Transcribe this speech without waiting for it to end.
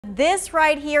What this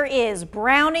right here is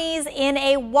brownies in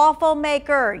a waffle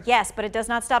maker. Yes, but it does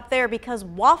not stop there because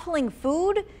waffling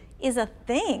food is a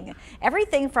thing.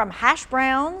 Everything from hash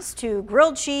browns to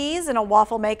grilled cheese in a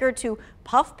waffle maker to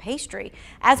puff pastry.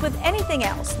 As with anything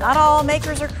else, not all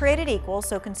makers are created equal,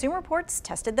 so Consumer Reports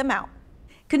tested them out.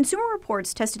 Consumer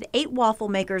Reports tested 8 waffle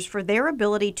makers for their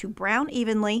ability to brown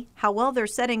evenly, how well their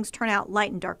settings turn out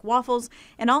light and dark waffles,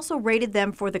 and also rated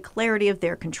them for the clarity of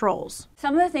their controls.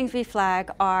 Some of the things we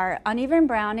flag are uneven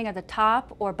browning at the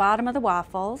top or bottom of the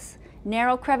waffles,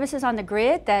 narrow crevices on the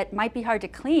grid that might be hard to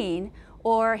clean,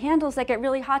 or handles that get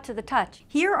really hot to the touch.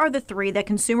 Here are the 3 that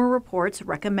Consumer Reports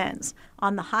recommends.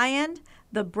 On the high end,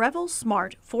 the Breville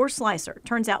Smart 4-slicer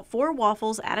turns out 4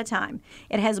 waffles at a time.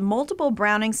 It has multiple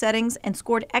browning settings and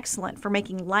scored excellent for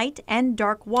making light and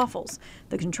dark waffles.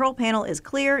 The control panel is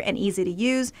clear and easy to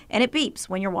use, and it beeps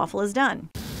when your waffle is done.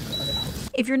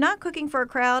 If you're not cooking for a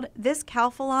crowd, this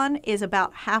Calphalon is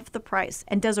about half the price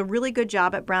and does a really good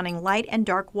job at browning light and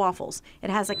dark waffles. It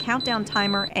has a countdown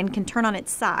timer and can turn on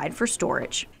its side for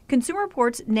storage. Consumer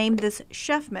Reports named this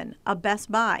Chefman a Best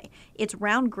Buy. Its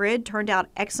round grid turned out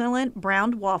excellent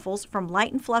browned waffles from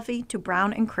light and fluffy to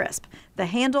brown and crisp. The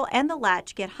handle and the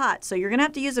latch get hot, so you're going to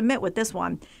have to use a mitt with this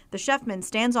one. The Chefman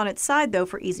stands on its side, though,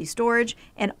 for easy storage,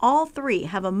 and all 3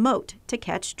 have a moat to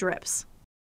catch drips.